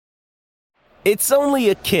It's only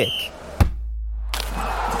a kick,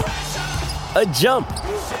 a jump,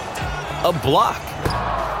 a block.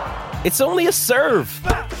 It's only a serve.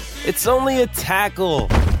 It's only a tackle,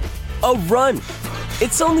 a run.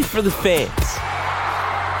 It's only for the fans.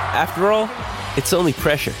 After all, it's only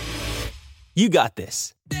pressure. You got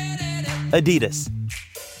this. Adidas.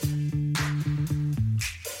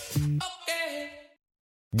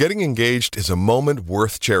 Getting engaged is a moment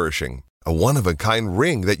worth cherishing. A one-of-a-kind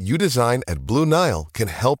ring that you design at Blue Nile can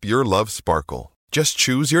help your love sparkle. Just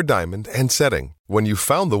choose your diamond and setting. When you've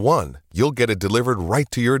found the one, you'll get it delivered right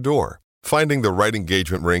to your door. Finding the right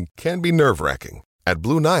engagement ring can be nerve-wracking. At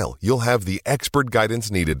Blue Nile, you'll have the expert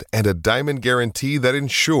guidance needed and a diamond guarantee that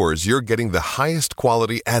ensures you're getting the highest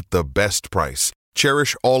quality at the best price.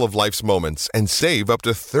 Cherish all of life's moments and save up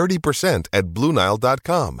to 30% at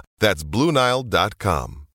BlueNile.com. That's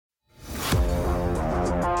BlueNile.com.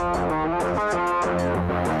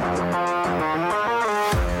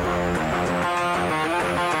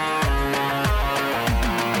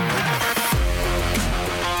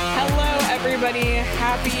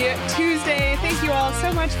 Happy Tuesday. Thank you all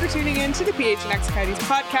so much for tuning in to the PHNX Coyotes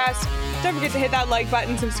podcast. Don't forget to hit that like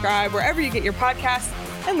button, subscribe wherever you get your podcasts,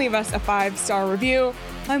 and leave us a 5-star review.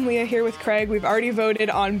 I'm Leah here with Craig. We've already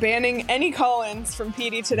voted on banning any call-ins from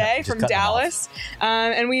PD today from Dallas.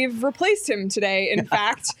 And we've replaced him today, in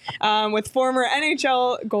fact, with former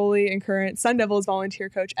NHL goalie and current Sun Devils volunteer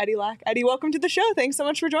coach Eddie Lack. Eddie, welcome to the show. Thanks so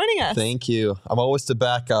much for joining us. Thank you. I'm always the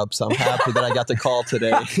backup, so I'm happy that I got the call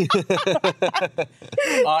today.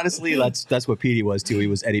 Honestly, that's what PD was too. He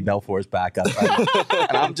was Eddie Belfour's backup.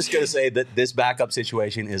 And I'm just going to say that this backup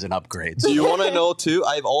situation is an upgrade. Do you want to know too?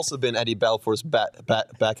 I've also been Eddie Belfour's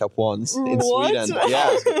backup once in What? Sweden.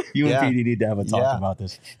 Yeah. You and PD need to have a talk about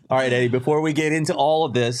this. All right, Eddie, before we get into all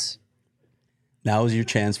of this, now is your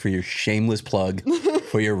chance for your shameless plug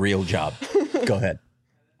for your real job. Go ahead.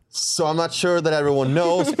 So I'm not sure that everyone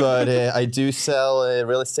knows, but I do sell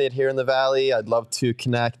real estate here in the Valley. I'd love to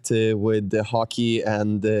connect with the hockey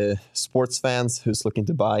and sports fans who's looking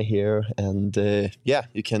to buy here. And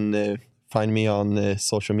you can find me on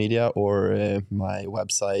social media or my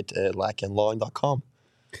website, lackandlawn.com.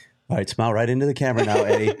 All right, smile right into the camera now,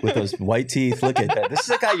 Eddie, with those white teeth. Look at that. This is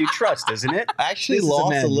a guy you trust, isn't it? I actually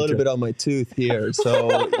lost a little bit on my tooth here,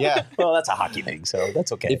 so yeah. Well, that's a hockey thing, so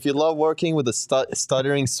that's okay. If you love working with a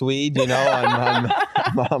stuttering Swede, you know,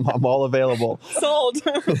 I'm all available. Sold.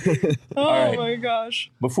 Right. My gosh.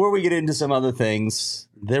 Before we get into some other things,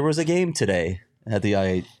 there was a game today at the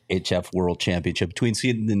IHF World Championship between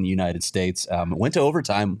Sweden and the United States. It went to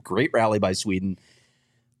overtime. Great rally by Sweden.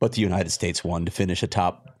 But the United States won to finish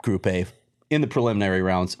atop Group A in the preliminary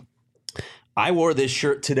rounds. I wore this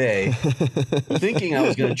shirt today thinking I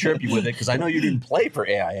was going to chirp you with it because I know you didn't play for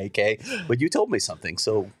AIK, but you told me something.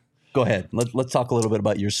 So go ahead. Let's talk a little bit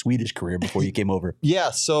about your Swedish career before you came over. Yeah,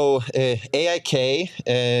 so AIK,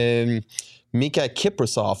 Mika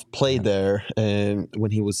Kiprasov played there when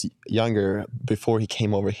he was younger, before he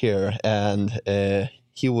came over here. And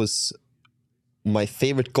he was my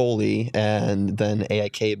favorite goalie, and then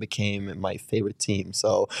AIK became my favorite team.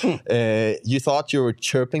 So you thought you were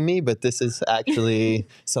chirping me, but this is actually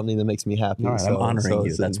something that makes me happy. All right, I'm honoring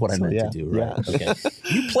you. That's what I meant to do, right? Yeah. Okay.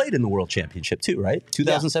 You played in the World Championship too, right?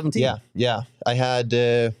 2017? Yeah. I had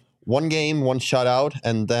one game, one shutout,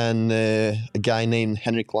 and then a guy named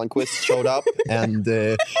Henrik Lundqvist showed up, and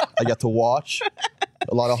I got to watch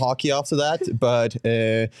a lot of hockey after that. But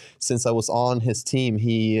since I was on his team,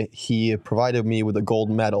 he provided me with a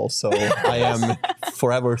gold medal, so I am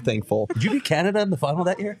forever thankful. Did you beat Canada in the final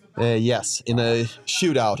that year? Yes, in a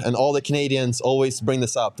shootout, and all the Canadians always bring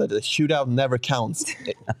this up, that a shootout never counts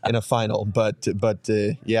in a final. But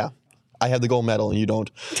yeah, I have the gold medal and you don't.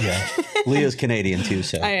 Yeah, Leah's Canadian too,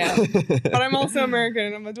 so I am, but I'm also American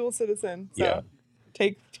and I'm a dual citizen. So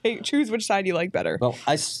choose which side you like better. Well,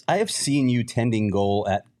 I have seen you tending goal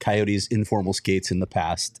at Coyotes informal skates in the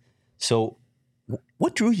past. So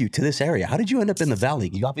what drew you to this area? How did you end up in the Valley?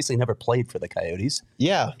 You obviously never played for the Coyotes.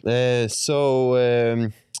 Yeah.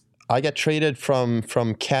 So I got traded from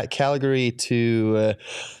Calgary to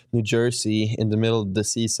New Jersey in the middle of the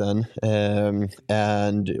season.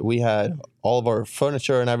 And we had all of our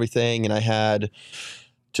furniture and everything. And I had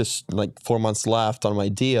just like 4 months left on my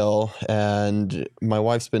deal, and my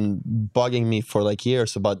wife's been bugging me for like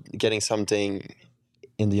years about getting something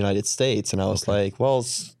in the United States, and I was like, well,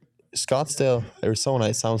 Scottsdale, Arizona,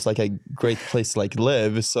 it sounds like a great place to like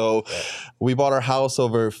live. So we bought our house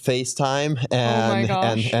over FaceTime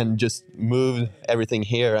and just moved everything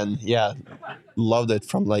here, and yeah, loved it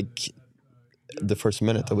from like the first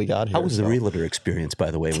minute that we got here. How was the realtor experience, by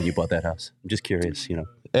the way, when you bought that house? I'm just curious, you know.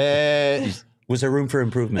 Was there room for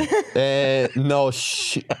improvement? No,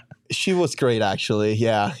 she was great actually.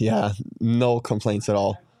 Yeah, no complaints at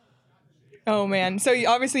all. Oh man. So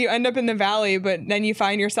obviously you end up in the Valley, but then you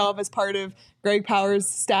find yourself as part of Greg Powers'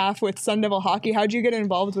 staff with Sun Devil Hockey. How'd you get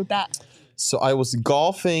involved with that? So I was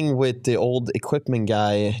golfing with the old equipment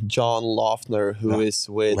guy, John Lofner, who is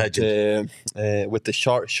with the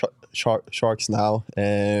Sharks now.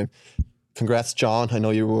 Congrats, John. I know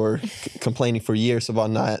you were complaining for years about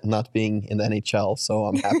not being in the NHL, so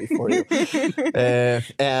I'm happy for you.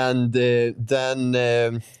 Then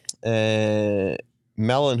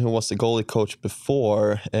Mellon, who was the goalie coach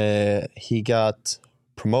before, he got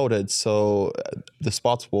promoted, so the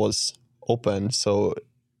spot was open. So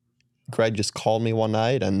Greg just called me one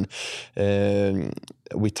night and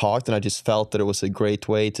we talked, and I just felt that it was a great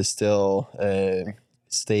way to still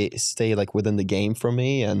stay like within the game for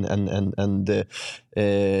me and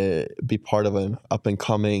be part of an up and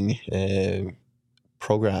coming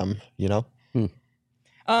program, you know.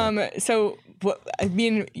 So I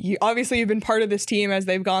mean, you've been part of this team as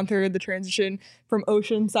they've gone through the transition from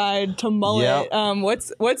Oceanside to Mullet. Yeah.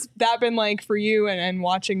 What's that been like for you, and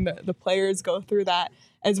watching the players go through that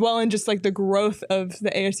as well, and just like the growth of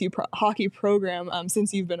the ASU hockey program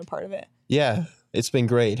since you've been a part of it? Yeah, it's been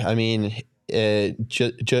great. I mean,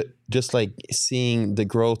 just like seeing the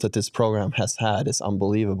growth that this program has had is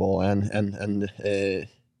unbelievable. And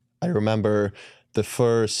I remember the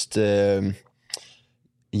first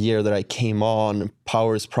year that I came on,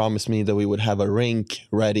 Powers promised me that we would have a rink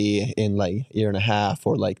ready in like a year and a half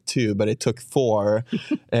or like 2, but it took 4.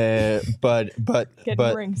 But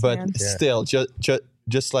rings, man. Still,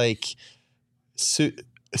 just like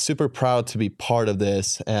super proud to be part of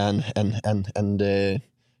this and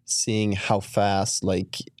seeing how fast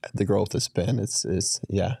like the growth has been. It's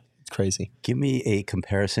crazy. Give me a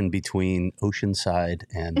comparison between Oceanside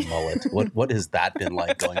and Mullet. What has that been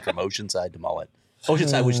like, going from Oceanside to Mullet?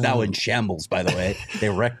 Oceanside, which is now in shambles, by the way. They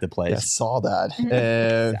wrecked the place. I saw that.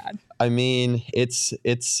 I mean, it's.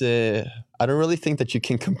 I don't really think that you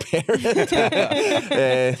can compare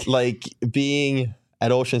it. Like being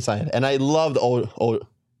at Oceanside, and I loved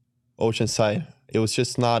Oceanside. It was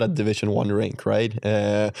just not a Division 1 rink, right?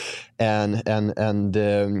 It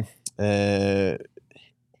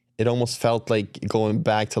almost felt like going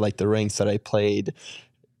back to like the rinks that I played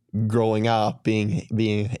growing up, being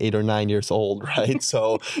 8 or 9 years old, right?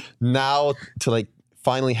 So now to like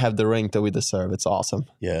finally have the rink that we deserve, it's awesome.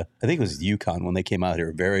 Yeah, I think it was UConn when they came out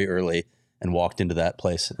here very early and walked into that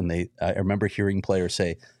place, and I remember hearing players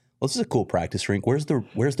say, "Well, this is a cool practice rink. Where's the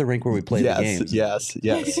rink where we play the games?" Yes.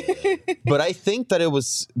 But I think that it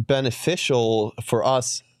was beneficial for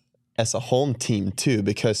us as a home team too,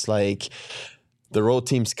 because like the road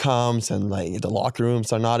teams comes and like the locker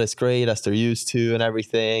rooms are not as great as they're used to and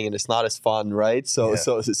everything, and it's not as fun, right? So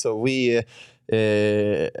we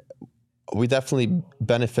definitely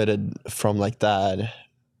benefited from like that.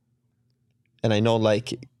 And I know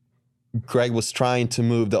like Greg was trying to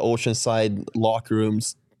move the Oceanside locker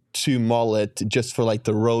rooms to Mullet just for like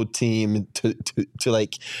the road team to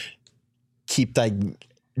like keep that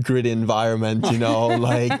gritty environment, you know,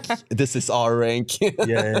 like this is our rink.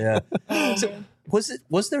 Yeah. So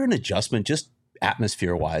was there an adjustment just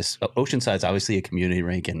atmosphere wise? Oceanside's obviously a community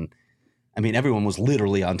rink, and I mean everyone was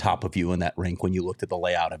literally on top of you in that rink when you looked at the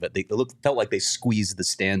layout of it. They felt like they squeezed the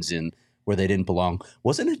stands in where they didn't belong.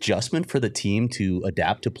 Was it an adjustment for the team to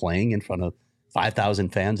adapt to playing in front of 5,000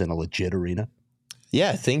 fans in a legit arena? Yeah,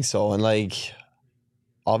 I think so. And like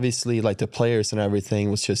obviously like the players and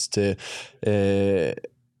everything was just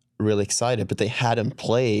really excited, but they hadn't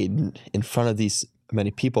played in front of these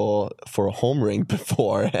many people for a home rink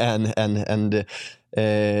before, and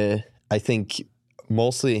I think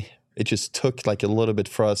mostly it just took like a little bit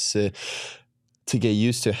for us to get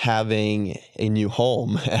used to having a new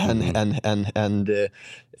home and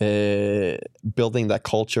building that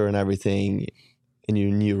culture and everything in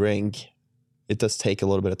your new rink. It does take a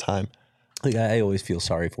little bit of time. Like I always feel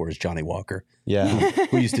sorry for is Johnny Walker. Yeah.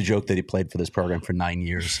 Who used to joke that he played for this program for 9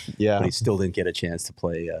 years. Yeah. But he still didn't get a chance to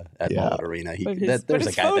play at Mullet Arena. But his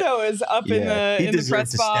photo is up in the press box. He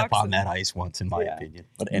deserved to step on that ice once, in my opinion.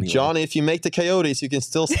 But anyway. Johnny, if you make the Coyotes, you can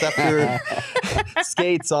still step your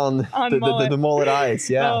skates on the Mullet ice.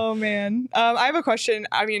 Yeah. Oh, man. I have a question.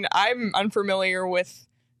 I mean, I'm unfamiliar with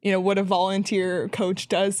what a volunteer coach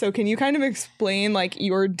does. So can you kind of explain like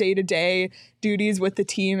your day-to-day duties with the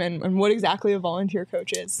team and what exactly a volunteer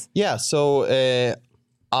coach is? Yeah. So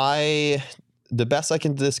the best I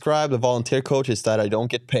can describe the volunteer coach is that I don't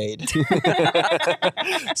get paid.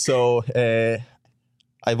 So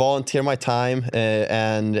I volunteer my time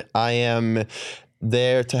and I am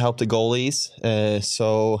there to help the goalies.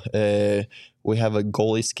 So we have a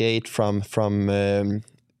goalie skate from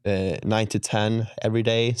 9 to 10 every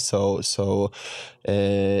day. So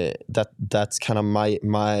that's kind of my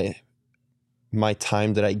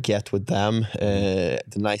time that I get with them. The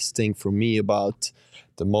nice thing for me about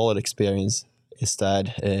the mullet experience is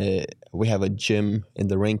that we have a gym in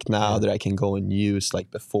the rink now that I can go and use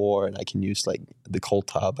like before, and I can use like the cold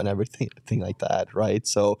tub and everything like that, right?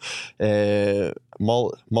 So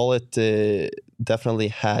mullet definitely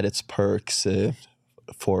had its perks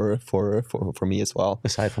for me as well.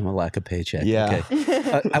 Aside from a lack of paycheck. Yeah.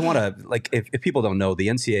 Okay. I want to, like, if people don't know, the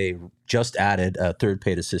NCAA just added a third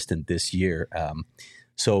paid assistant this year.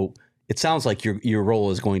 So it sounds like your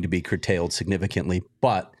role is going to be curtailed significantly,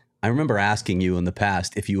 but I remember asking you in the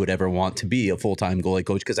past if you would ever want to be a full-time goalie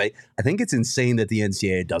coach, because I think it's insane that the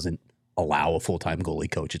NCAA doesn't allow a full-time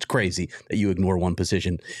goalie coach. It's crazy that you ignore one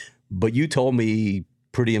position. But you told me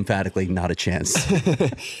pretty emphatically not a chance.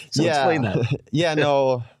 So explain that. Yeah,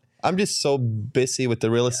 no, I'm just so busy with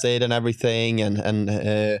the real estate and everything.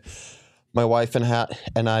 And my wife and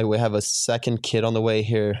I, we have a second kid on the way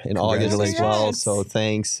here in August as well. So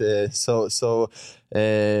thanks. So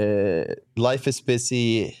life is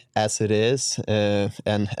busy as it is, and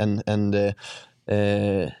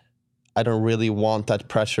I don't really want that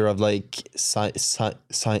pressure of like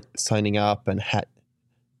signing up and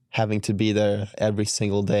having to be there every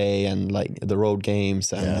single day, and like the road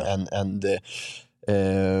games and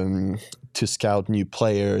to scout new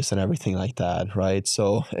players and everything like that, right?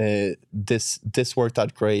 So this worked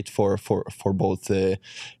out great for both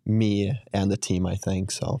me and the team, I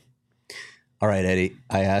think. So, all right, Eddie,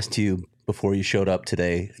 I asked you before you showed up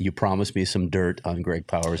today. You promised me some dirt on Greg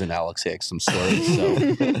Powers and Alex Hicks, some stories. So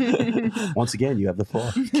once again, you have the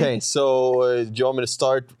floor. Okay, so do you want me to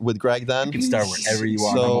start with Greg then? You can start wherever you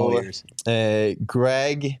want. So,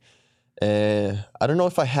 Greg. I don't know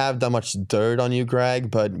if I have that much dirt on you,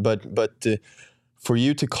 Greg, but for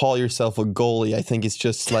you to call yourself a goalie, I think it's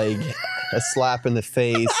just like a slap in the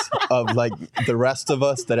face of like the rest of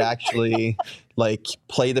us that actually like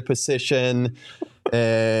play the position.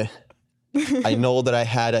 I know that I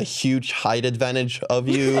had a huge height advantage of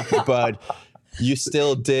you, but you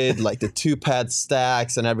still did like the 2-pad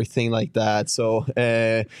stacks and everything like that. So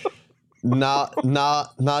not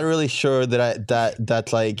really sure that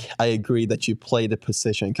like I agree that you play the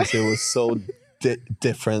position, because it was so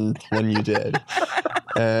different when you did.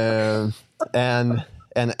 And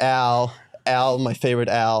Al, my favorite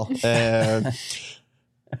Al,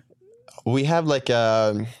 we have like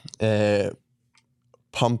a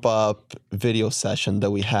pump up video session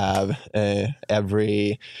that we have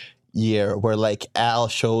every year where like Al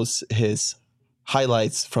shows his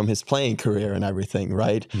highlights from his playing career and everything,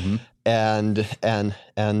 right? Mm-hmm.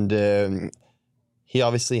 And he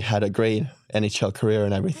obviously had a great NHL career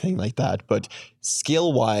and everything like that. But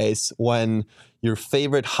skill-wise, when your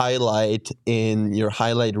favorite highlight in your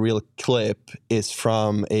highlight reel clip is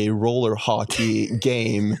from a roller hockey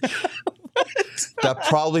game, that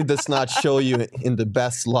probably does not show you in the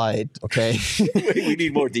best light, okay? We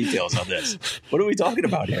need more details on this. What are we talking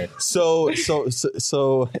about here? So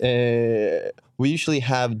we usually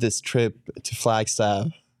have this trip to Flagstaff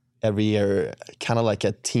every year, kind of like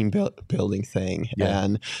a team building thing,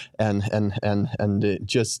 and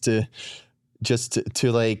just to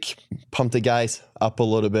like pump the guys up a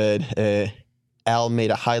little bit. Al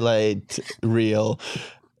made a highlight reel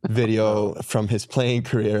video from his playing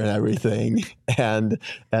career and everything, and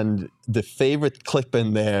the favorite clip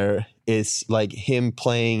in there is like him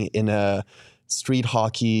playing in a street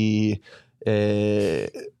hockey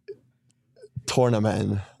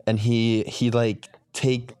tournament, and he like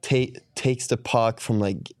takes the puck from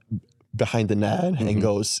like behind the net and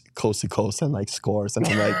goes coast to coast and like scores, and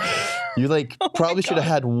I'm like, you like probably should have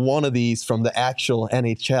had one of these from the actual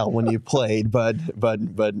NHL when you played, but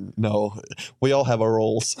no, we all have our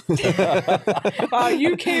roles. Wow,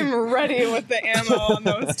 you came ready with the ammo on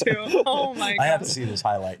those two. Oh my god! I have to see this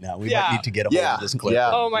highlight now. We might need to get him over this clip.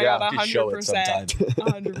 Oh my god, 100%. Show it sometime.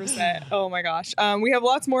 100%. Oh my gosh. We have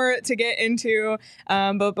lots more to get into,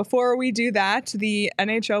 but before we do that, the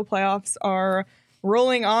NHL playoffs are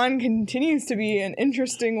rolling on. Continues to be an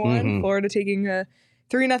interesting one. Mm-hmm. Florida taking a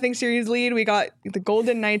 3-0 series lead. We got the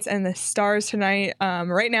Golden Knights and the Stars tonight.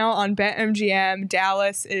 Right now on BetMGM,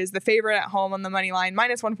 Dallas is the favorite at home on the money line,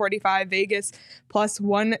 -145. Vegas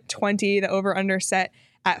 +120. The over/under set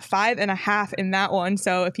at 5.5 in that one.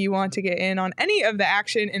 So if you want to get in on any of the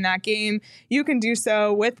action in that game, you can do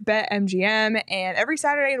so with BetMGM. And every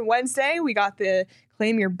Saturday and Wednesday, we got the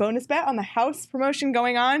claim your bonus bet on the house promotion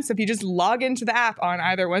going on. So if you just log into the app on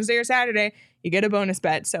either Wednesday or Saturday, you get a bonus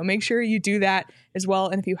bet. So make sure you do that as well.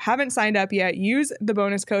 And if you haven't signed up yet, use the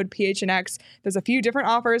bonus code PHNX. There's a few different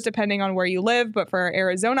offers depending on where you live, but for our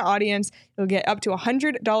Arizona audience, you'll get up to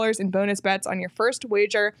 $100 in bonus bets on your first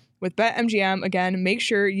wager with BetMGM. Again, make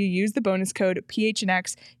sure you use the bonus code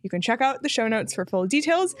PHNX. You can check out the show notes for full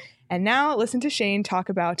details. And now listen to Shane talk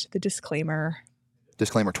about the disclaimer.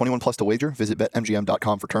 Disclaimer, 21 plus to wager. Visit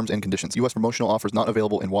BetMGM.com for terms and conditions. U.S. promotional offers not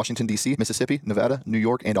available in Washington, D.C., Mississippi, Nevada, New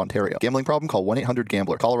York, and Ontario. Gambling problem? Call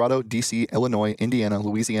 1-800-GAMBLER. Colorado, D.C., Illinois, Indiana,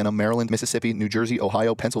 Louisiana, Maryland, Mississippi, New Jersey,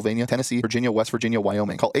 Ohio, Pennsylvania, Tennessee, Virginia, West Virginia,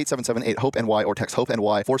 Wyoming. Call 877-8-HOPE-NY or text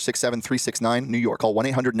HOPE-NY 467-369, New York. Call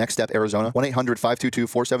 1-800-NEXT-STEP, Arizona.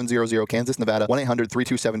 1-800-522-4700, Kansas, Nevada.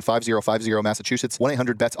 1-800-327-5050, Massachusetts.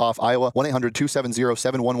 1-800-BETS-OFF, Iowa.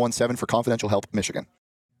 1-800-270-7117 for confidential help, Michigan.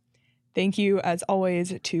 Thank you, as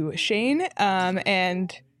always, to Shane.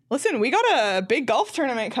 And listen, we got a big golf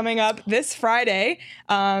tournament coming up this Friday.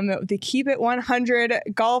 The Keep It 100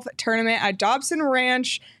 golf tournament at Dobson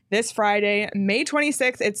Ranch this Friday, May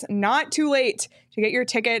 26th. It's not too late to get your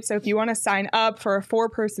tickets. So if you want to sign up for a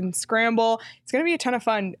 4-person scramble, it's going to be a ton of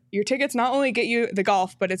fun. Your tickets not only get you the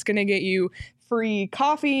golf, but it's going to get you free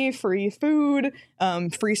coffee, free food,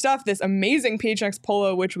 free stuff. This amazing PHNX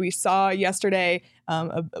polo, which we saw yesterday,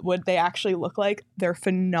 what they actually look like, they're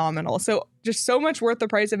phenomenal. So just so much worth the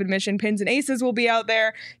price of admission. Pins and Aces will be out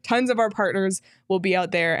there. Tons of our partners will be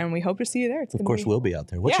out there, and we hope to see you there. Of course, we'll be out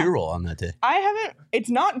there. What's your role on that day? It's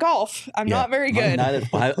not golf. I'm not very good.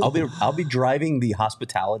 I'll be driving the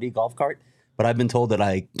hospitality golf cart. But I've been told that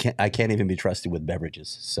I can't even be trusted with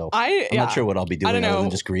beverages. So I'm not sure what I'll be doing other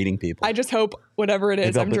than just greeting people. I just hope whatever it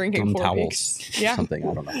is I'm drinking for towels, something,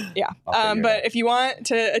 I don't know. Yeah. But if you want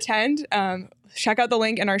to attend, check out the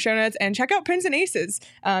link in our show notes and check out Pins and Aces.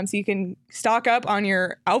 So you can stock up on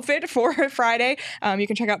your outfit for Friday. You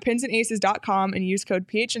can check out pinsandaces.com and use code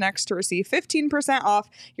PHNX to receive 15% off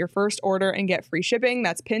your first order and get free shipping.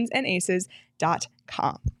 That's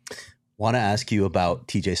pinsandaces.com. Want to ask you about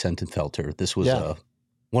TJ Sentenfelter. This was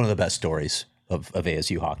one of the best stories of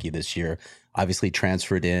ASU hockey this year. Obviously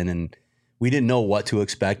transferred in, and we didn't know what to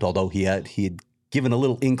expect, although he had given a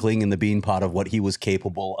little inkling in the bean pot of what he was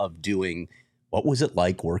capable of doing. What was it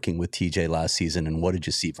like working with TJ last season, and what did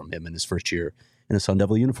you see from him in his first year in a Sun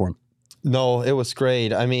Devil uniform? No, it was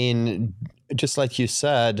great. I mean, just like you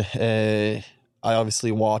said, I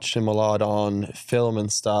obviously watched him a lot on film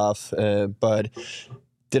and stuff, but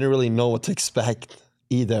didn't really know what to expect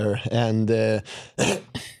either. And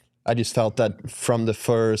I just felt that from the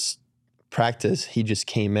first practice, he just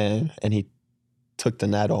came in and he took the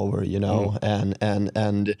net over, you know,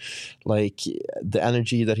 and like the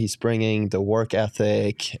energy that he's bringing, the work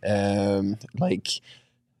ethic, like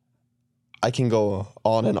I can go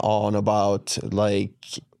on and on about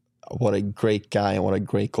like what a great guy and what a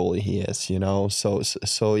great goalie he is, you know?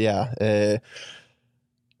 So yeah,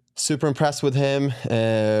 super impressed with him.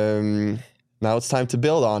 Now it's time to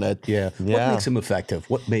build on it. Yeah. What makes him effective?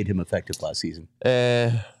 What made him effective last season?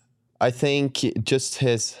 I think just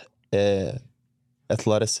his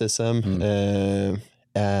athleticism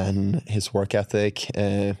and his work ethic.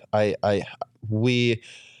 We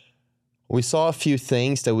saw a few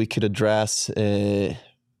things that we could address in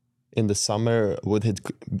the summer with his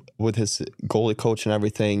goalie coach and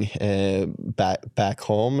everything back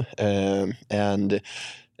home, and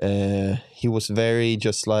he was very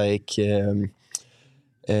just like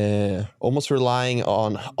almost relying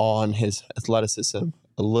on his athleticism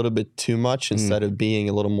a little bit too much instead of being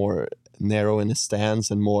a little more narrow in his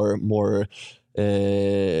stance and more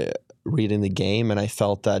reading the game. And I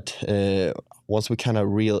felt that once we kind of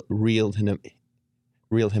reeled him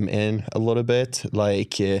in a little bit,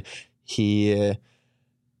 like he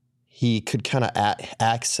could kind of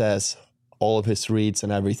access all of his reads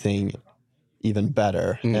and everything even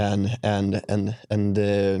better. And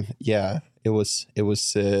yeah, it was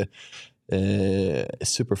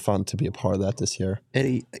super fun to be a part of that this year.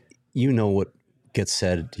 Eddie, you know what gets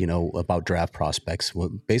said, you know, about draft prospects.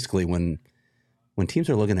 Basically, when teams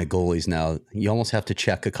are looking at goalies now, you almost have to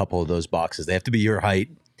check a couple of those boxes. They have to be your height,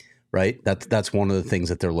 right? That's one of the things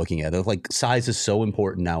that they're looking at. Like, size is so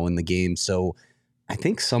important now in the game. So I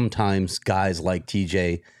think sometimes guys like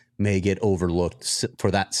TJ may get overlooked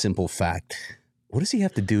for that simple fact. What does he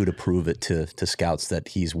have to do to prove it to scouts that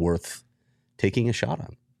he's worth taking a shot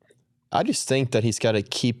on? I just think that he's got to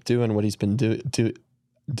keep doing what he's been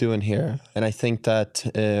doing here. And I think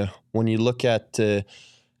that when you look at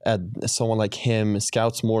someone like him,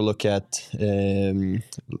 scouts more look at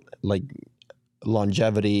like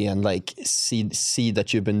longevity and like see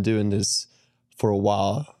that you've been doing this for a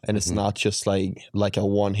while, and it's not just like a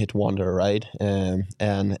one-hit wonder, right? I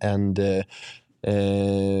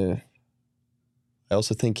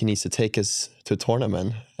also think he needs to take us to a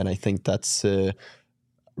tournament, and I think that's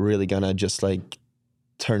really gonna just like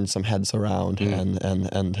turn some heads around and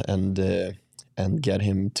get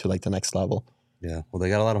him to like the next level. Yeah, well, they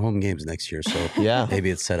got a lot of home games next year, so Yeah. maybe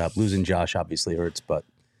it's set up. Losing Josh obviously hurts, but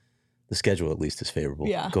the schedule at least is favorable.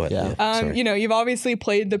 Yeah. Go ahead. Yeah. Sorry. You know, you've obviously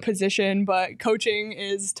played the position, but coaching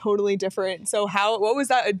is totally different. So what was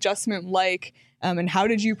that adjustment like? And how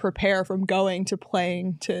did you prepare from going to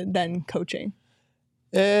playing to then coaching?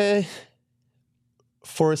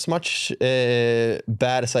 For as much bad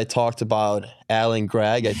as I talked about Al and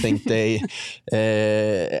Greg, I think they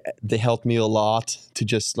helped me a lot to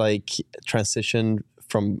just like transition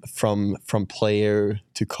from player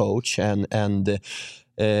to coach, and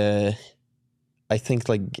I think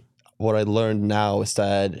like what I learned now is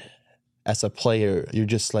that as a player you're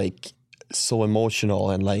just like so emotional,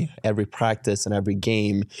 and like every practice and every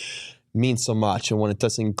game means so much, and when it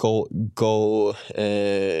doesn't go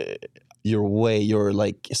your way, you're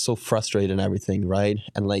like so frustrated and everything, right?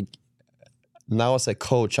 And like now as a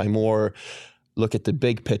coach, I more look at the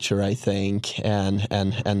big picture, I think, and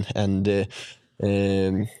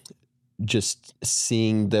just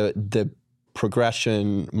seeing the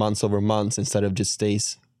progression months over months instead of just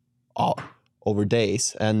days over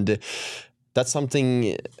days, and that's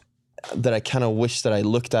something that I kind of wish that I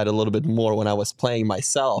looked at a little bit more when I was playing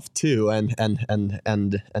myself too, and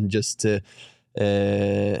just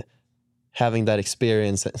having that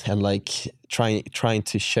experience and like trying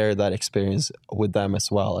to share that experience with them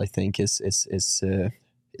as well, I think is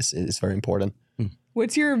very important.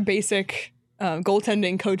 What's your basic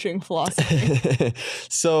goaltending coaching philosophy?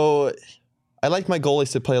 So I like my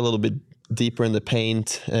goalies to play a little bit deeper in the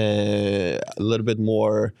paint, a little bit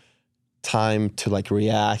more time to like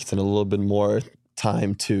react, and a little bit more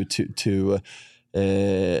time to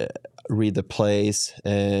read the plays.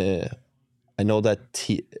 I know that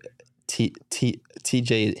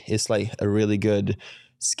TJ is like a really good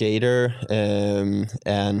skater, and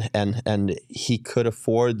he could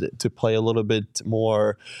afford to play a little bit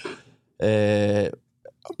more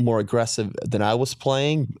aggressive than I was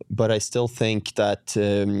playing, but I still think that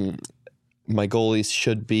my goalies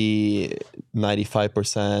should be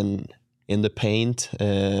 95% in the paint,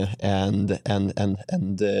 and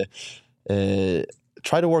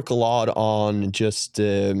try to work a lot on just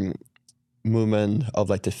movement of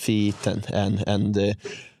like the feet, and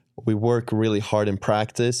we work really hard in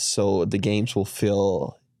practice, so the games will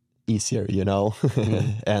feel easier, you know,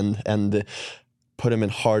 and put them in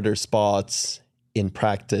harder spots in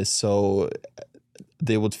practice, so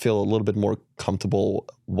they would feel a little bit more comfortable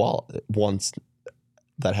once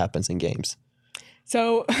that happens in games.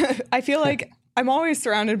 So I feel like I'm always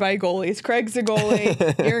surrounded by goalies. Craig's a goalie,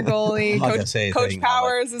 you're a goalie, Coach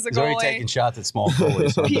Powers is a goalie. He's already taking shots at small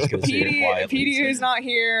goalies, so I'm just going to sit here quietly. Petey, who's not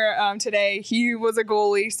here today, he was a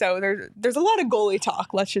goalie, so there's a lot of goalie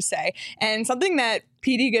talk, let's just say. And something that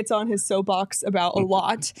Petey gets on his soapbox about a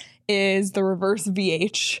lot is the reverse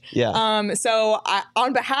VH. Yeah. So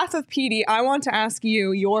on behalf of Petey, I want to ask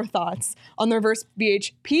you your thoughts on the reverse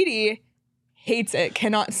VH. Petey hates it,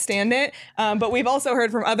 cannot stand it. But we've also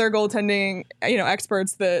heard from other goaltending,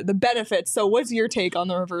 experts the benefits. So what's your take on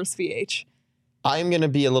the reverse VH? I'm going to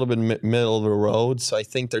be a little bit middle of the road. So I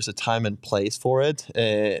think there's a time and place for it.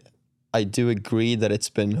 I do agree that it's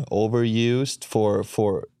been overused for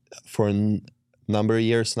a number of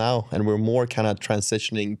years now, and we're more kind of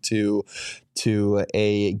transitioning to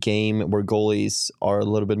a game where goalies are a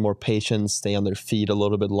little bit more patient, stay on their feet a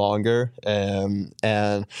little bit longer, and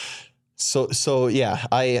So yeah,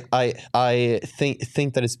 I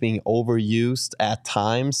think that it's being overused at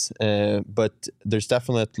times, but there's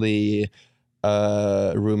definitely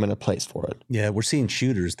room and a place for it. Yeah, we're seeing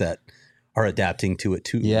shooters that are adapting to it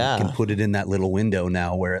too. Yeah, you can put it in that little window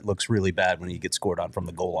now where it looks really bad when you get scored on from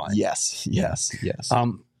the goal line. Yes.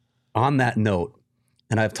 On that note,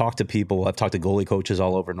 and I've talked to goalie coaches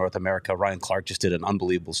all over North America. Ryan Clark just did an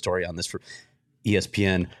unbelievable story on this for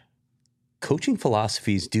ESPN. Coaching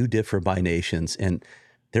philosophies do differ by nations, and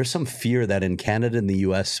there's some fear that in Canada and the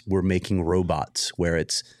US we're making robots where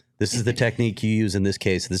this is the technique you use in this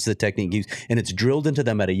case, this is the technique you use, and it's drilled into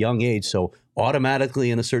them at a young age, so automatically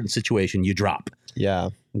in a certain situation you drop. Yeah.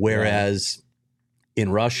 Whereas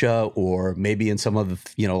in Russia, or maybe in some of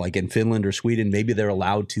like in Finland or Sweden, maybe they're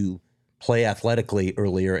allowed to play athletically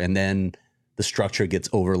earlier and then the structure gets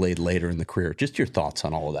overlaid later in the career. Just your thoughts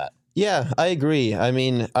on all of that. Yeah, I agree. I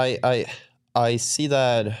mean, I see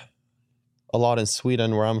that a lot in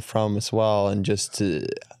Sweden, where I'm from as well, and just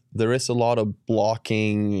there is a lot of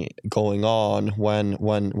blocking going on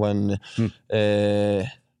when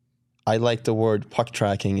I like the word puck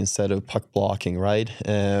tracking instead of puck blocking, right?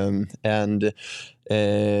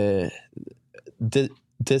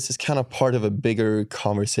 This is kind of part of a bigger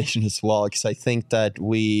conversation as well, because I think that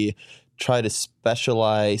we try to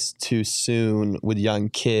specialize too soon with young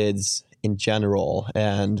kids in general.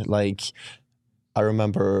 And like, I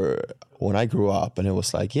remember when I grew up and it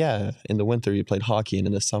was like, yeah, in the winter you played hockey and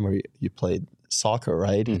in the summer you played soccer,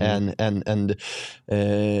 right? And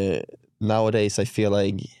nowadays I feel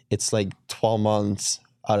like it's like 12 months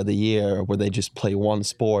out of the year where they just play one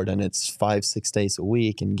sport, and it's 5-6 days a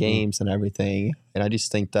week and games and everything. And I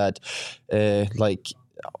just think that like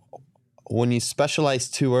when you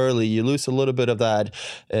specialize too early, you lose a little bit of that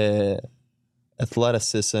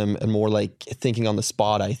athleticism and more like thinking on the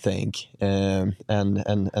spot, I think. I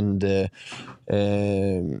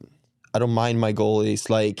don't mind my goalies.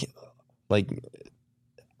 Like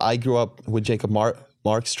I grew up with Jacob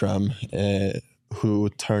Markstrom, who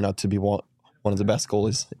turned out to be one of the best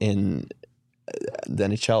goalies in the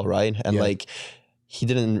NHL, right? And like, he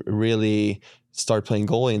didn't really start playing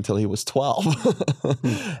goalie until he was 12,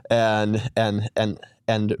 and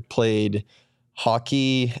played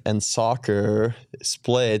hockey and soccer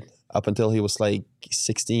split up until he was like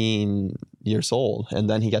 16 years old, and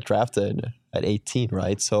then he got drafted at 18,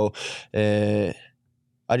 right? So I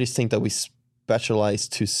just think that we specialize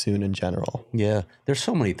too soon in general. Yeah, there's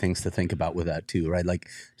so many things to think about with that too, right? Like,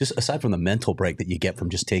 just aside from the mental break that you get from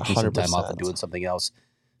just taking some time off and doing something else,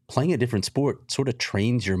 playing a different sport sort of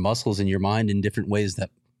trains your muscles and your mind in different ways that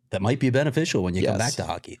might be beneficial when you come back to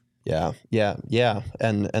hockey. Yeah.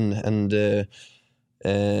 And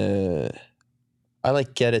I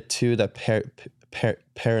like get it too that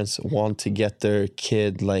parents want to get their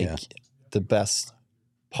kid like the best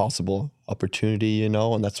possible opportunity, you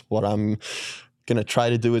know, and that's what I'm gonna try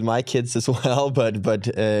to do with my kids as well.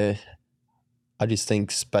 But I just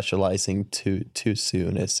think specializing too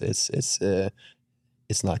soon is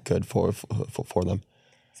not good for them.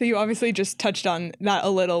 So you obviously just touched on that a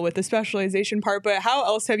little with the specialization part, but how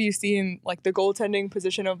else have you seen like the goaltending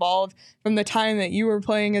position evolve from the time that you were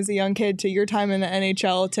playing as a young kid to your time in the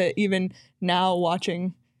NHL to even now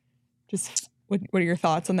watching? Just what are your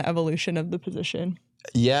thoughts on the evolution of the position?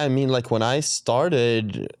 Yeah, I mean, like when I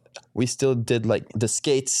started, we still did like the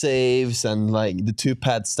skate saves and like the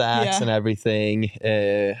 2-pad stacks and everything.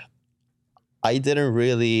 I didn't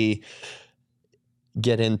really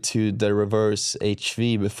get into the reverse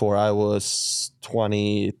HV before I was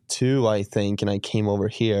 22, I think, and I came over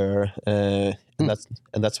here, and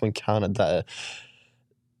that's when kind of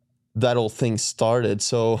that whole thing started.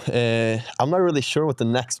 So I'm not really sure what the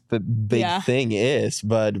next big thing is,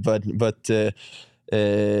 but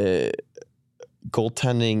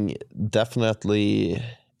goaltending definitely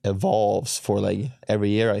evolves for like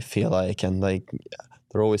every year, I feel like, and like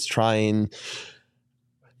they're always trying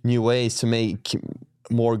new ways to make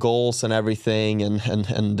more goals and everything, and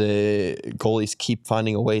the goalies keep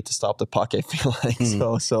finding a way to stop the puck, I feel like.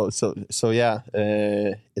 So yeah,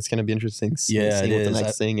 it's gonna be interesting seeing what the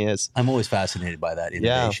next thing is. I'm always fascinated by that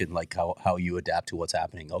innovation, like how you adapt to what's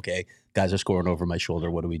happening. Okay, guys are scoring over my shoulder,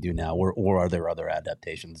 what do we do now? Or are there other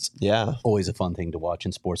adaptations? Yeah, always a fun thing to watch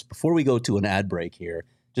in sports. Before we go to an ad break here,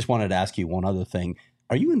 just wanted to ask you one other thing.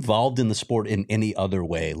 Are you involved in the sport in any other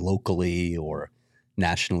way, locally or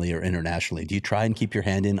nationally or internationally? Do you try and keep your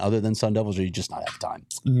hand in other than Sun Devils, or you just not have time?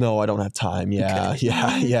 No, I don't have time. Yeah,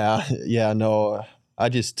 okay. No, I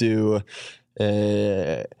just do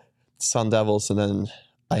Sun Devils, and then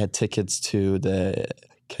I had tickets to the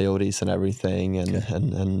Coyotes and everything,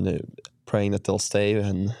 and praying that they'll stay,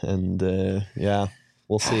 and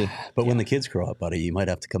we'll see. But when the kids grow up, buddy, you might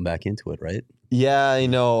have to come back into it, right? Yeah, I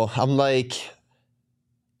know.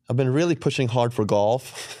 I've been really pushing hard for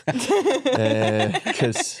golf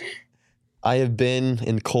because I have been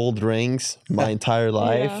in cold rings my entire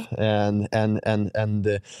life, and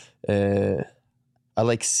I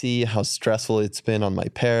like see how stressful it's been on my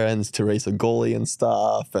parents to raise a goalie and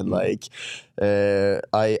stuff, and like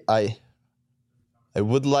I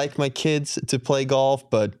would like my kids to play golf,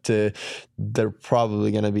 but they're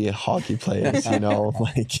probably going to be hockey players, you know.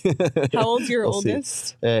 Like, how old's your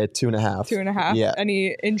oldest? 2.5. 2.5. Yeah.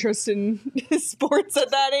 Any interest in sports at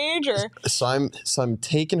that age, or? So I'm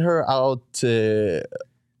taking her out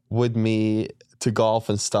with me to golf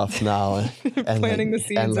and stuff now, and planting the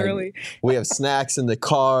seeds early. We have snacks in the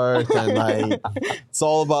cart, and like it's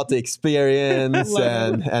all about the experience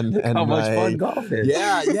and how much fun golf is.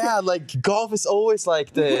 Yeah, like golf is always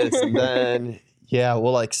like this, and then Yeah,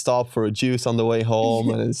 we'll like stop for a juice on the way home,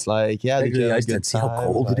 and it's like, yeah, did you have a good see how time?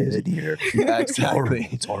 cold it is Like, in here. Yeah, exactly.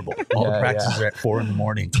 It's horrible. All the practices are at 4 a.m.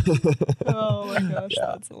 Oh my gosh,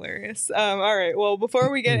 that's hilarious. All right. Well,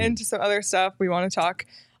 before we get into some other stuff, we want to talk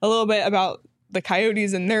a little bit about the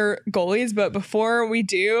Coyotes and their goalies. But before we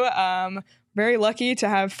do, very lucky to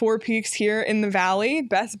have Four Peaks here in the Valley.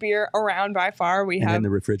 Best beer around by far. We have in the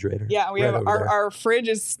refrigerator. Yeah, we right have over there. our fridge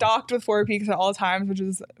is stocked with Four Peaks at all times, which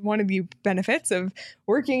is one of the benefits of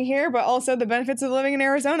working here, but also the benefits of living in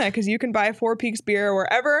Arizona, because you can buy Four Peaks beer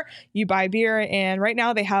wherever you buy beer. And right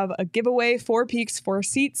now they have a giveaway, Four Peaks 4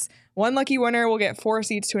 seats. One lucky winner will get 4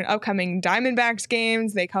 seats to an upcoming Diamondbacks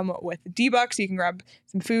games. They come with D-Bucks. You can grab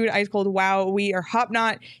some food, ice cold Wow, Wheat, or Hop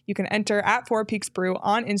Knot. You can enter at Four Peaks Brew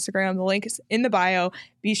on Instagram. The link is in the bio.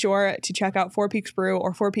 Be sure to check out Four Peaks Brew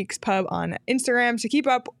or Four Peaks Pub on Instagram to keep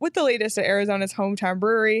up with the latest at Arizona's hometown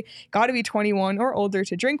brewery. Got to be 21 or older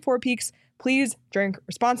to drink Four Peaks. Please drink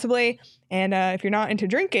responsibly. And if you're not into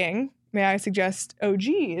drinking, may I suggest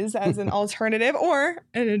OGs as an alternative or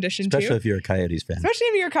in addition to. Especially if you're a Coyotes fan. Especially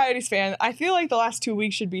if you're a Coyotes fan. I feel like the last 2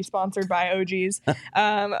 weeks should be sponsored by OGs.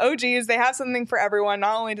 OGs, they have something for everyone.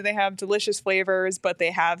 Not only do they have delicious flavors, but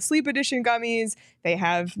they have sleep edition gummies. They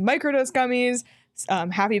have microdose gummies,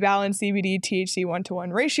 Happy Balance, CBD, THC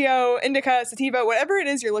 1-to-1 ratio, indica, sativa, whatever it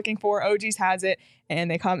is you're looking for, OGs has it.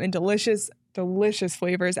 And they come in delicious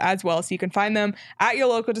flavors as well. So you can find them at your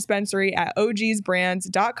local dispensary at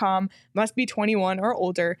ogsbrands.com. Must be 21 or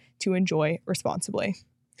older to enjoy responsibly.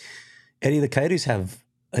 Eddie, the Coyotes have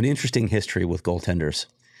an interesting history with goaltenders.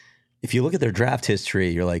 If you look at their draft history,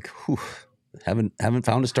 you're like, whew, haven't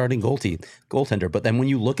found a starting goaltender. But then when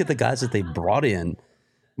you look at the guys that they brought in,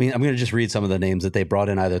 I mean, I'm going to just read some of the names that they brought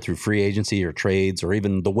in either through free agency or trades or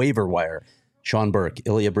even the waiver wire. Sean Burke,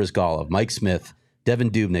 Ilya Bryzgalov, Mike Smith,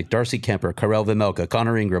 Devin Dubnyk, Darcy Kemper, Karel Vejmelka,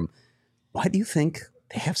 Connor Ingram. Why do you think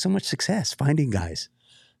they have so much success finding guys?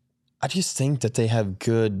 I just think that they have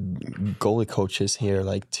good goalie coaches here.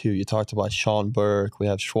 Like, too, you talked about Sean Burke. We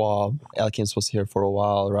have Schwab. Elkins was here for a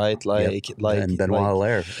while, right? And Benoit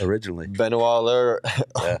Allaire originally. Benoit Allaire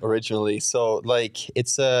originally. So, like,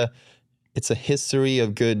 it's a history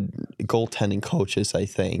of good goaltending coaches, I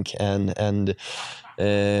think, and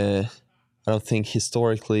I don't think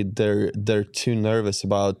historically they're too nervous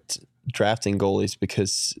about drafting goalies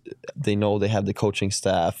because they know they have the coaching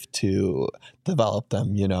staff to develop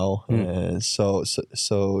them. You know, so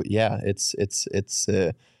yeah, it's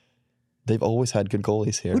they've always had good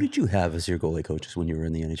goalies here. Who did you have as your goalie coaches when you were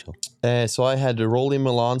in the NHL? So I had Rolly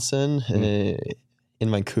Melanson in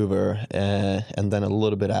Vancouver, and then a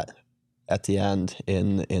little bit at the end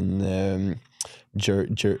in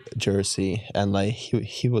Jersey, and like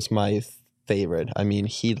he was my favorite. I mean,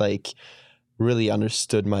 he like really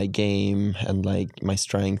understood my game and like my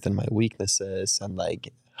strength and my weaknesses and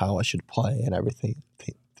like how I should play and everything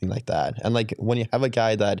like that. And like when you have a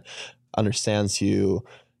guy that understands you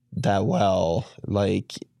that well,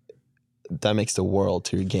 like that makes the world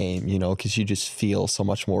to your game, you know, because you just feel so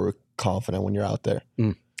much more confident when you're out there.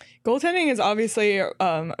 Goaltending is obviously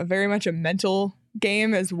very much a mental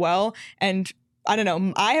game as well. And I don't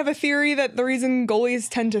know, I have a theory that the reason goalies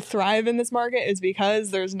tend to thrive in this market is because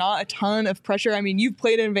there's not a ton of pressure. I mean, you've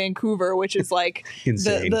played in Vancouver, which is like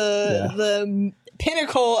the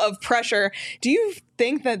pinnacle of pressure. Do you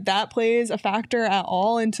think that plays a factor at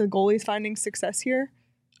all into goalies finding success here?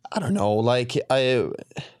 I don't know. Like I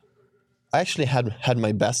actually had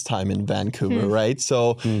my best time in Vancouver, right?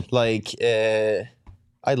 So like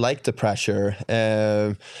I like the pressure.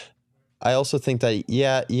 I also think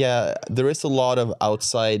that, there is a lot of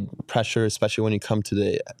outside pressure, especially when you come to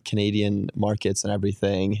the Canadian markets and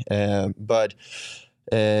everything. But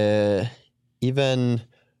even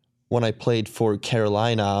when I played for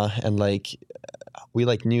Carolina and like we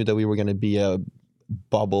like knew that we were going to be a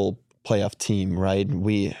bubble playoff team, right?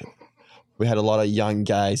 We had a lot of young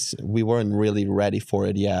guys. We weren't really ready for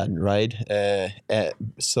it yet, right?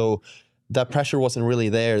 So that pressure wasn't really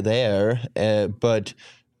there, but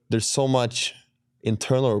there's so much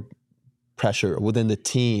internal pressure within the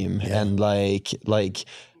team. And like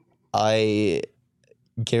I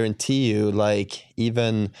guarantee you, like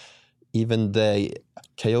even the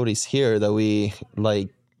Coyotes here that we like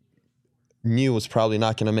knew was probably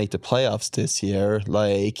not going to make the playoffs this year,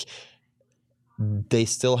 like they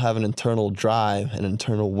still have an internal drive, an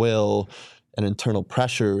internal will, an internal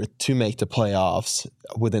pressure to make the playoffs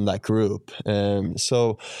within that group.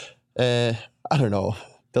 So I don't know.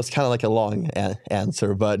 That's kind of like a long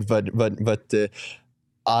answer, but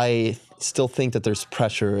I still think that there's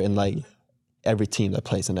pressure in like every team that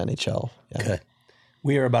plays in NHL. Yeah. Okay.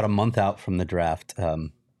 We are about a month out from the draft.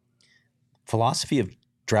 philosophy of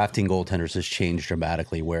drafting goaltenders has changed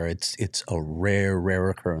dramatically, where it's a rare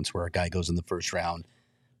occurrence where a guy goes in the first round.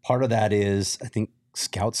 Part of that is I think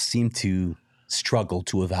scouts seem to struggle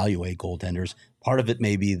to evaluate goaltenders. Part of it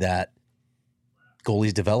may be that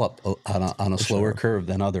goalies develop on a slower curve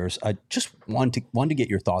than others. I just want to get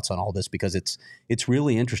your thoughts on all this because it's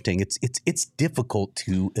really interesting. It's difficult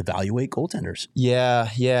to evaluate goaltenders.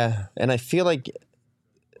 Yeah, and I feel like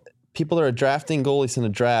people that are drafting goalies in the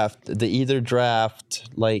draft, they either draft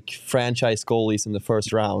like franchise goalies in the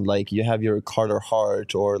first round, like you have your Carter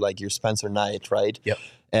Hart or like your Spencer Knight, right? Yep.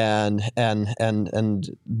 And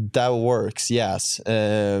that works, yes.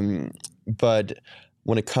 But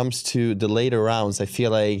when it comes to the later rounds, I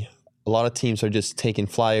feel like a lot of teams are just taking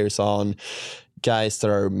flyers on guys that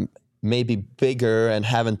are maybe bigger and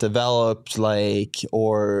haven't developed like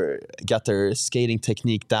or got their skating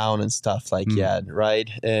technique down and stuff like that, right?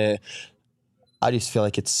 I just feel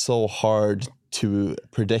like it's so hard to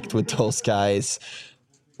predict with those guys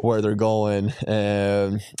where they're going,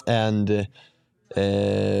 and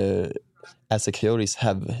as the Coyotes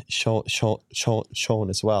have shown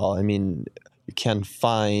as well. I mean, you can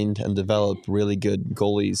find and develop really good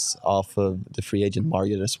goalies off of the free agent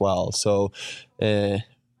market as well. So,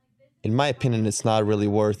 in my opinion, it's not really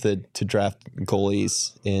worth it to draft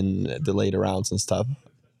goalies in the later rounds and stuff,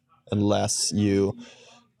 unless you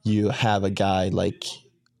have a guy like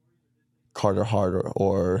Carter Hart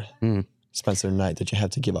or Spencer Knight that you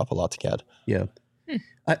have to give up a lot to get. Yeah,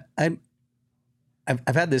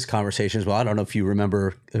 I've had this conversation as well. I don't know if you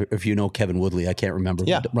remember, if you know Kevin Woodley. I can't remember.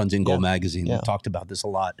 Yeah. Who runs In Goal magazine. Yeah. We talked about this a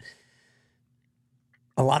lot.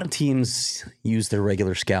 A lot of teams use their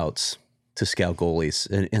regular scouts to scout goalies,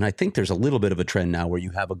 and I think there's a little bit of a trend now where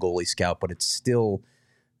you have a goalie scout, but it's still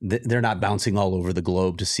they're not bouncing all over the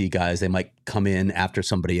globe to see guys. They might come in after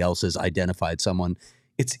somebody else has identified someone.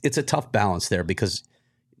 It's a tough balance there because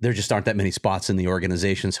there just aren't that many spots in the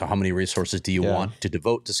organization. So how many resources do you want to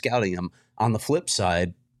devote to scouting them? On the flip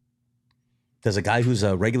side, does a guy who's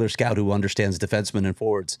a regular scout who understands defensemen and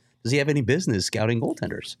forwards, does he have any business scouting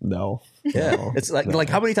goaltenders? No. Yeah. No. It's like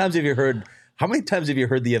how many times have you heard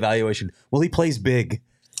the evaluation? Well, he plays big.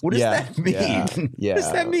 What does that mean? Yeah. What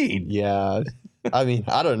does that mean? Yeah. I mean,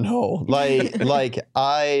 I don't know.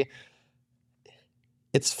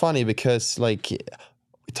 It's funny because like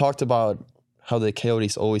we talked about how the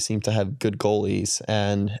Coyotes always seem to have good goalies,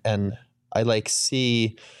 and I like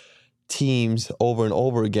see teams over and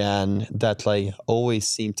over again that like always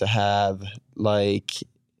seem to have like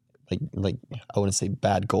I wouldn't say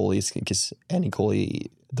bad goalies because any goalie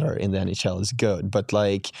that are in the NHL is good, but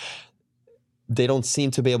like they don't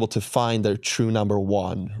seem to be able to find their true number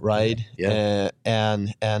one, right? Yeah.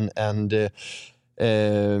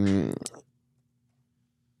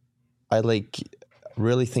 I like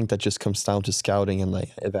really think that just comes down to scouting and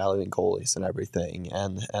like evaluating goalies and everything,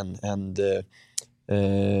 and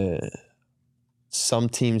some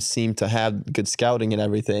teams seem to have good scouting and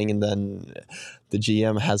everything, and then the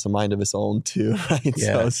GM has a mind of his own too, right?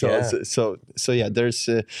 Yeah, So yeah, there's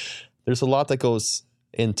a lot that goes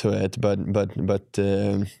into it, but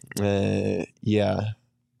yeah,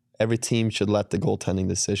 every team should let the goaltending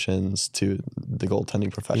decisions to the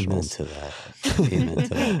goaltending professionals. Amen to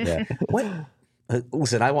that. Yeah. What?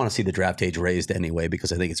 Listen, I want to see the draft age raised anyway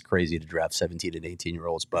because I think it's crazy to draft 17 and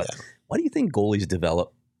 18-year-olds. But why do you think goalies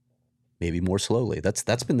develop maybe more slowly?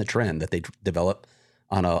 That's been the trend, that they develop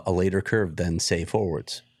on a later curve than, say,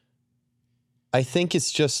 forwards. I think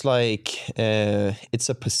it's just like it's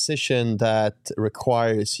a position that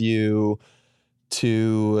requires you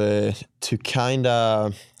to kind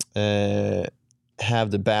of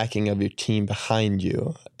have the backing of your team behind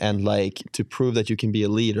you, and like to prove that you can be a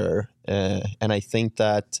leader. And I think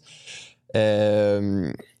that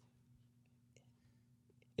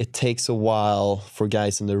it takes a while for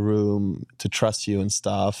guys in the room to trust you and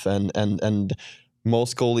stuff. And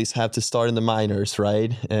most goalies have to start in the minors,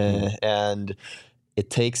 right? And it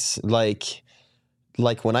takes like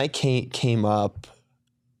when I came up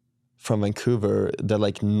from Vancouver, the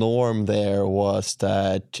like norm there was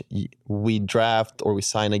that we draft or we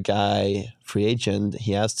sign a guy free agent,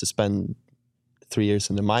 he has to spend 3 years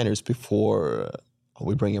in the minors before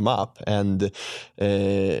we bring him up. And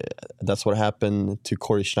that's what happened to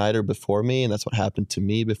Corey Schneider before me, and that's what happened to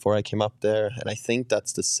me before I came up there. And I think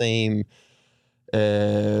that's the same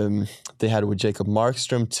they had with Jacob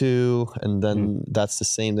Markstrom too, and then that's the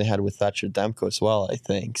same they had with Thatcher Demko as well, I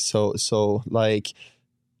think. So like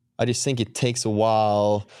I just think it takes a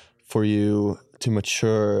while for you to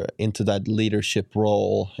mature into that leadership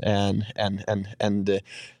role and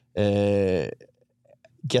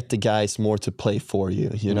get the guys more to play for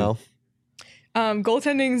you, you know?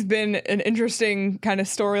 Goaltending's been an interesting kind of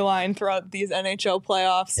storyline throughout these NHL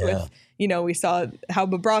playoffs with, we saw how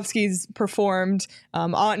Bobrovsky's performed,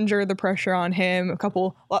 Ottinger, the pressure on him,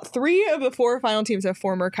 3 of the 4 final teams have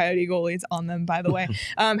former Coyote goalies on them, by the way.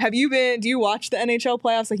 Do you watch the NHL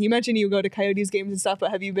playoffs? Like you mentioned, you go to Coyotes games and stuff,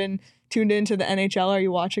 but have you been tuned into the NHL? Are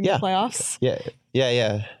you watching the playoffs?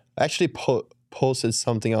 Yeah. I actually posted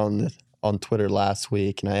something on Twitter last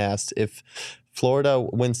week, and I asked if Florida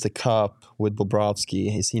wins the cup with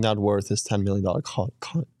Bobrovsky, is he not worth his $10 million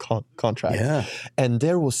contract? Yeah. And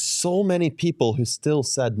there was so many people who still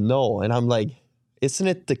said no. And I'm like, isn't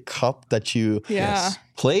it the cup that you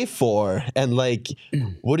play for? And like,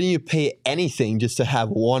 wouldn't you pay anything just to have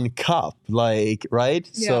one cup? Like, right?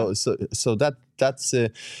 Yeah. So that's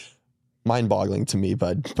mind-boggling to me,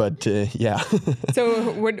 but yeah.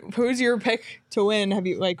 So who's your pick to win? Have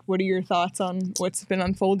you what are your thoughts on what's been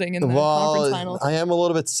unfolding in the conference finals? I am a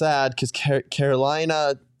little bit sad because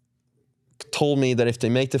Carolina told me that if they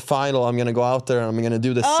make the final, I'm going to go out there and I'm going to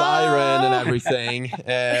do the siren and everything.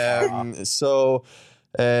 So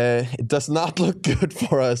it does not look good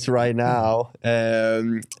for us right now.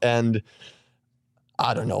 And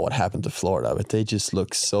I don't know what happened to Florida, but they just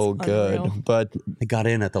look so good. Unreal. But They got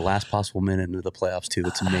in at the last possible minute into the playoffs too.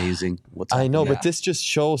 That's amazing. I know, but this just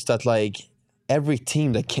shows that like every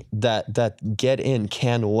team that get in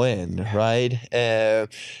can win, right?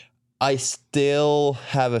 I still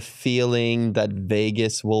have a feeling that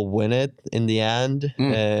Vegas will win it in the end.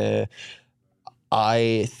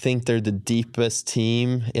 I think they're the deepest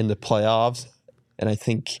team in the playoffs, and I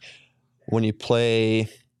think when you play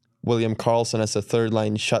William Karlsson as a third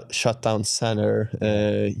line shutdown center,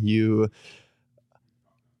 you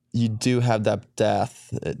do have that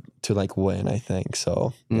depth to like win, I think.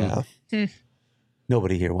 So yeah.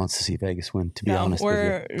 Nobody here wants to see Vegas win, to be honest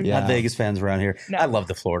with you. Yeah. Not Vegas fans around here. No. I love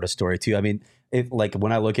the Florida story too. I mean,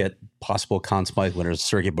 when I look at possible Conn Smythe winners,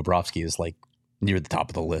 Sergei Bobrovsky is like near the top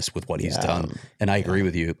of the list with what he's done. And I agree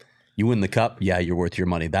with you. You win the cup, you're worth your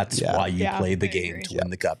money. That's why you played the game to win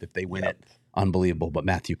the cup. If they win it, unbelievable. But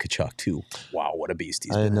Matthew Tkachuk too. Wow, what a beast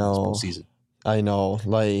he's been in this postseason. I know.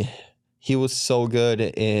 Like he was so good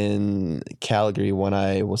in Calgary when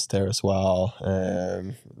I was there as well.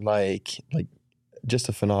 Like just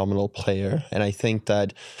a phenomenal player. And I think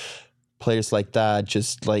that players like that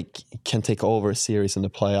just like can take over a series in the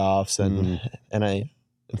playoffs. And I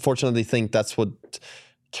unfortunately think that's what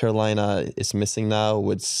Carolina is missing now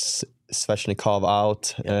with Svechnikov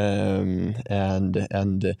out.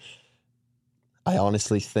 And I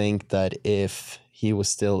honestly think that if he was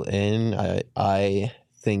still in, I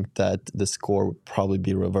think that the score would probably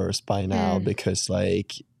be reversed by now because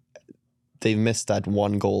like they've missed that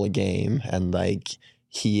one goal a game, and like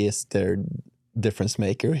he is their difference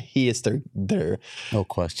maker. He is their no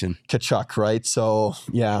question Tkachuk, right? So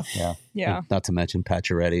yeah. Not to mention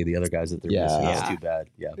Pacioretty, the other guys that they're missing. It's too bad.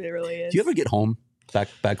 Yeah, It really is. Do you ever get home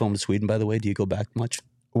back home to Sweden? By the way, do you go back much?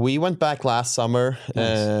 We went back last summer.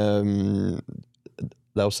 Nice.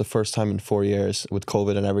 That was the first time in 4 years with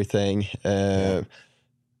COVID and everything. I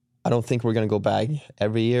don't think we're gonna go back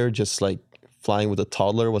every year. Just like flying with a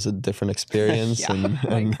toddler was a different experience. and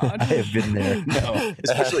I have been there. No,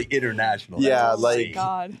 especially international. Yeah,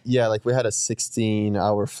 God. Yeah, like we had a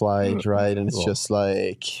 16-hour flight, right? And it's just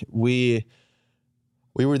like we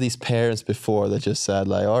were these parents before that just said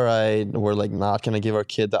like, all right, we're like not gonna give our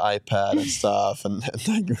kid the iPad and stuff, and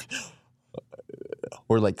like,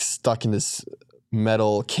 we're like stuck in this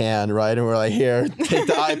metal can, right? And we're like, here, take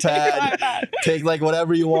the iPad, take like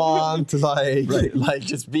whatever you want, like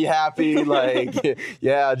just be happy, like do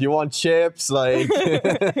you want chips, like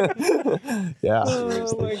Oh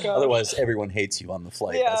my God. Otherwise, everyone hates you on the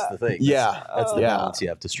flight. That's the thing. That's the balance you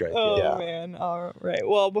have to strike. Man. All right.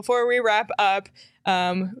 Well, before we wrap up,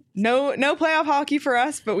 no playoff hockey for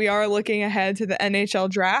us, but we are looking ahead to the NHL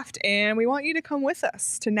draft, and we want you to come with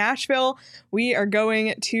us to Nashville. We are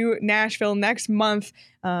going to Nashville next month,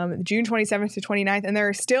 June 27th to 29th, and there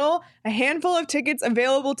are still a handful of tickets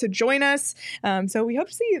available to join us. So we hope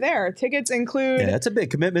to see you there. Tickets include... Yeah, it's a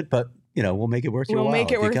big commitment, but we'll make it worth your while. We'll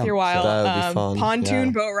make it worth your while. That would be fun.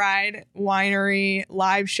 Pontoon boat ride, winery,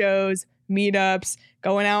 live shows, meetups,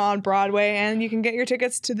 going out on Broadway, and you can get your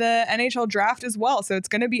tickets to the NHL draft as well. So it's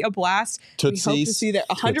going to be a blast. Tootsies. We hope to see you there.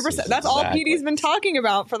 100%. That's all Petey's been talking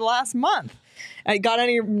about for the last month. Got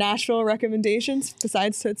any Nashville recommendations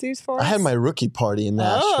besides Tootsies for us? I had my rookie party in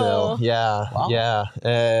Nashville. Yeah.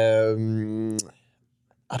 I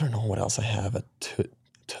don't know what else I have at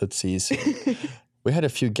Tootsies. we had a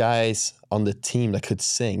few guys on the team that could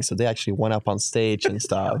sing, so they actually went up on stage and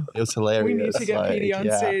stuff. It was hilarious. We need to get PD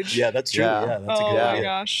on stage. Yeah, that's true. Yeah, that's a Oh good my idea.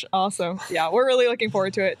 gosh. Awesome. Yeah, we're really looking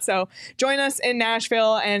forward to it. So join us in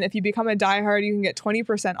Nashville. And if you become a diehard, you can get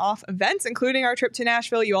 20% off events, including our trip to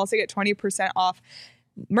Nashville. You also get 20% off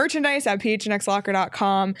merchandise at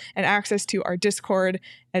phnxlocker.com and access to our Discord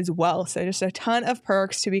as well. So just a ton of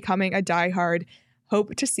perks to becoming a diehard.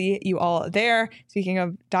 Hope to see you all there. Speaking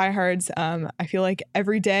of diehards, I feel like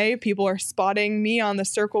every day people are spotting me on the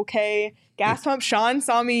Circle K gas pump. Sean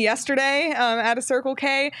saw me yesterday at a Circle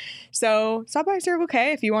K. So stop by Circle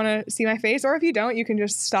K if you want to see my face, or if you don't, you can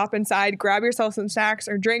just stop inside, grab yourself some snacks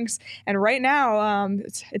or drinks. And right now,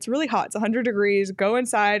 it's really hot. It's 100 degrees. Go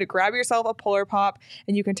inside, grab yourself a Polar Pop,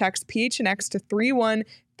 and you can text PHNX to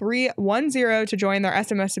 31310 to join their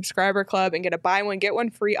SMS subscriber club and get a buy one, get one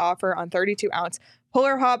free offer on 32-ounce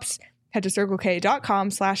Polar Pops. Head to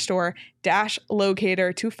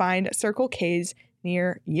circlek.com/store-locator to find Circle K's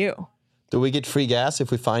near you. Do we get free gas if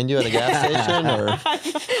we find you at a gas station? Or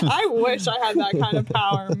I wish I had that kind of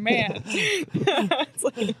power, man. It's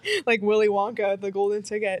like Willy Wonka, the golden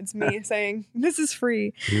ticket. It's me saying, this is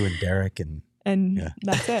free. You and Derek and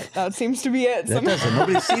that's it. That seems to be it. that doesn't.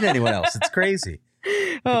 Nobody's seen anyone else. It's crazy.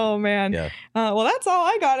 Oh man. Yeah. Well, that's all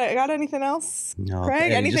I got. Got anything else? No, Craig,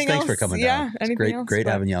 Eddie, anything thanks else? for coming Yeah, down. It's anything else? great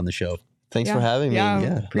But- having you on the show. thanks Yeah. for having me. Yeah,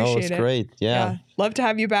 No, appreciate it's it. great. Yeah. Love to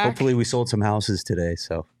have you back. Hopefully we sold some houses today.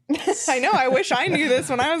 So I know. I wish I knew this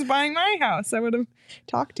when I was buying my house. I would have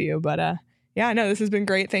talked to you. But yeah, no, this has been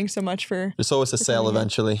great. Thanks so much for. There's always a sale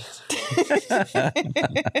eventually.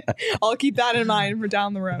 I'll keep that in mind for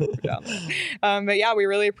down the road. But yeah, we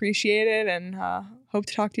really appreciate it and hope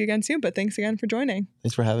to talk to you again soon. But thanks again for joining.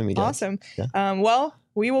 Thanks for having me, guys. Awesome. Yeah. Well,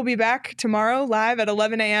 we will be back tomorrow live at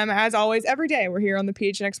 11 a.m. As always, every day we're here on the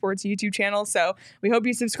PHNX Sports YouTube channel. So we hope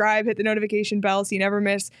you subscribe, hit the notification bell so you never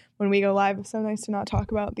miss when we go live. It's so nice to not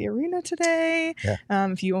talk about the arena today. Yeah.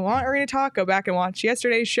 If you want arena talk, go back and watch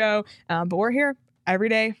yesterday's show. But we're here every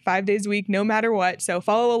day, 5 days a week, no matter what. So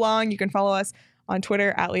follow along. You can follow us on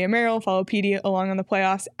Twitter at Leah Merrill. Follow PD along on the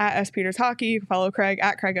playoffs at S Peters Hockey. You can follow Craig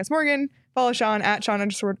at Craig S Morgan. Follow Sean at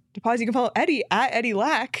Sean_Deposit. You can follow Eddie at Eddie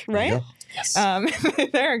Lack, right? Yes.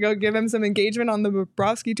 There, go give him some engagement on the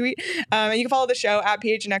Bobrovsky tweet. And you can follow the show at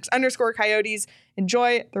PHNX_Coyotes.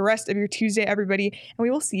 Enjoy the rest of your Tuesday, everybody, and we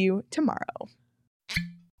will see you tomorrow.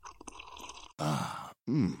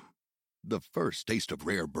 The first taste of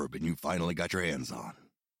rare bourbon you finally got your hands on.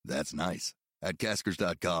 That's nice. At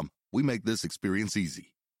Caskers.com, we make this experience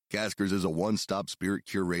easy. Caskers is a one-stop spirit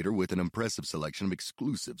curator with an impressive selection of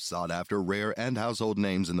exclusive, sought-after, rare, and household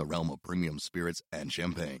names in the realm of premium spirits and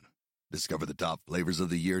champagne. Discover the top flavors of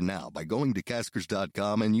the year now by going to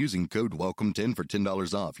Caskers.com and using code WELCOME10 for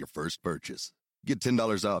 $10 off your first purchase. Get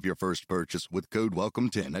 $10 off your first purchase with code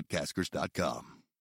WELCOME10 at Caskers.com.